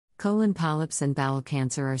Colon polyps and bowel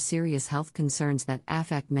cancer are serious health concerns that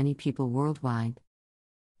affect many people worldwide.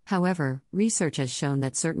 However, research has shown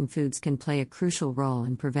that certain foods can play a crucial role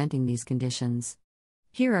in preventing these conditions.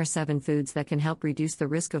 Here are 7 foods that can help reduce the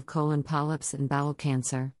risk of colon polyps and bowel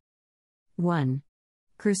cancer. 1.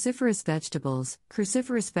 Cruciferous vegetables.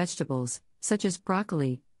 Cruciferous vegetables, such as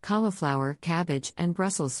broccoli, cauliflower, cabbage, and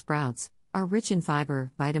Brussels sprouts, are rich in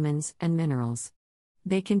fiber, vitamins, and minerals.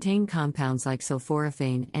 They contain compounds like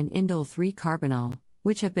sulforaphane and indole-3-carbinol,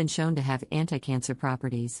 which have been shown to have anti-cancer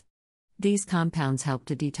properties. These compounds help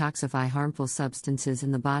to detoxify harmful substances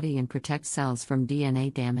in the body and protect cells from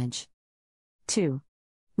DNA damage. 2.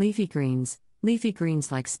 Leafy greens. Leafy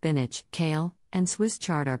greens like spinach, kale, and Swiss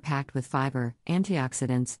chard are packed with fiber,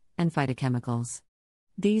 antioxidants, and phytochemicals.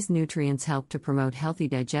 These nutrients help to promote healthy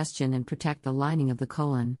digestion and protect the lining of the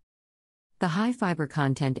colon. The high fiber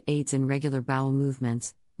content aids in regular bowel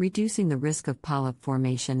movements, reducing the risk of polyp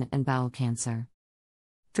formation and bowel cancer.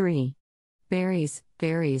 3. Berries.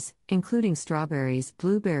 Berries, including strawberries,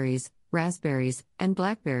 blueberries, raspberries, and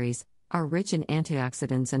blackberries, are rich in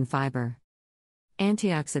antioxidants and fiber.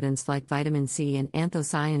 Antioxidants like vitamin C and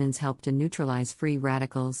anthocyanins help to neutralize free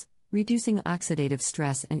radicals, reducing oxidative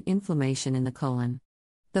stress and inflammation in the colon.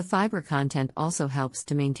 The fiber content also helps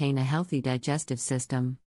to maintain a healthy digestive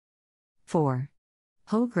system. 4.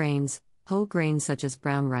 Whole grains. Whole grains such as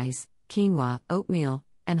brown rice, quinoa, oatmeal,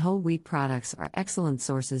 and whole wheat products are excellent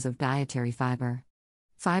sources of dietary fiber.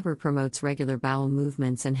 Fiber promotes regular bowel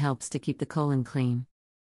movements and helps to keep the colon clean.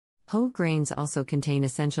 Whole grains also contain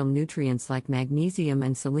essential nutrients like magnesium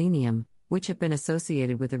and selenium, which have been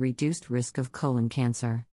associated with a reduced risk of colon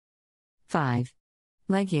cancer. 5.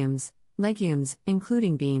 Legumes. Legumes,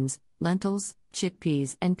 including beans, lentils,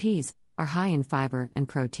 chickpeas, and peas, are high in fiber and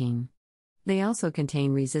protein. They also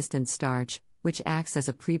contain resistant starch, which acts as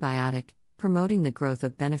a prebiotic, promoting the growth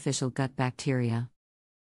of beneficial gut bacteria.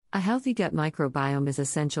 A healthy gut microbiome is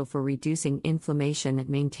essential for reducing inflammation and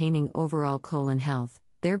maintaining overall colon health,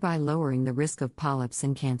 thereby lowering the risk of polyps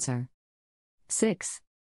and cancer. 6.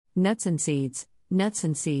 Nuts and seeds. Nuts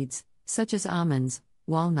and seeds, such as almonds,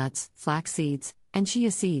 walnuts, flax seeds, and chia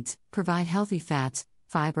seeds, provide healthy fats,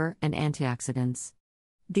 fiber, and antioxidants.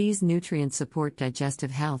 These nutrients support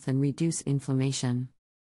digestive health and reduce inflammation.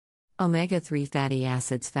 Omega-3 fatty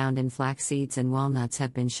acids found in flax seeds and walnuts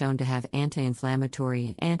have been shown to have anti-inflammatory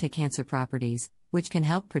and anti-cancer properties, which can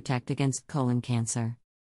help protect against colon cancer.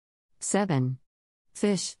 7.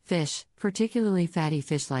 Fish. Fish, particularly fatty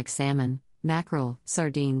fish like salmon, mackerel,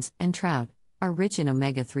 sardines, and trout, are rich in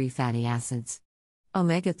omega-3 fatty acids.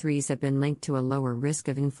 Omega-3s have been linked to a lower risk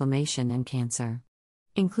of inflammation and cancer.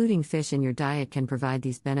 Including fish in your diet can provide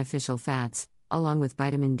these beneficial fats, along with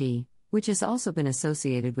vitamin D, which has also been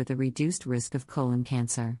associated with a reduced risk of colon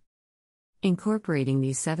cancer. Incorporating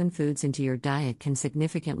these 7 foods into your diet can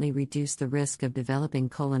significantly reduce the risk of developing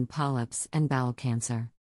colon polyps and bowel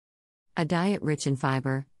cancer. A diet rich in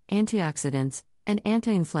fiber, antioxidants, and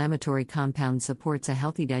anti-inflammatory compounds supports a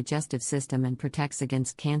healthy digestive system and protects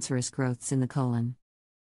against cancerous growths in the colon.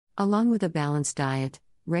 Along with a balanced diet,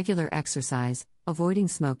 regular exercise, avoiding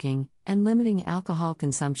smoking, and limiting alcohol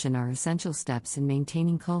consumption are essential steps in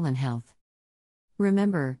maintaining colon health.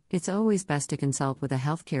 Remember, it's always best to consult with a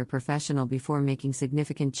healthcare professional before making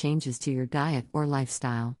significant changes to your diet or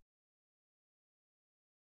lifestyle.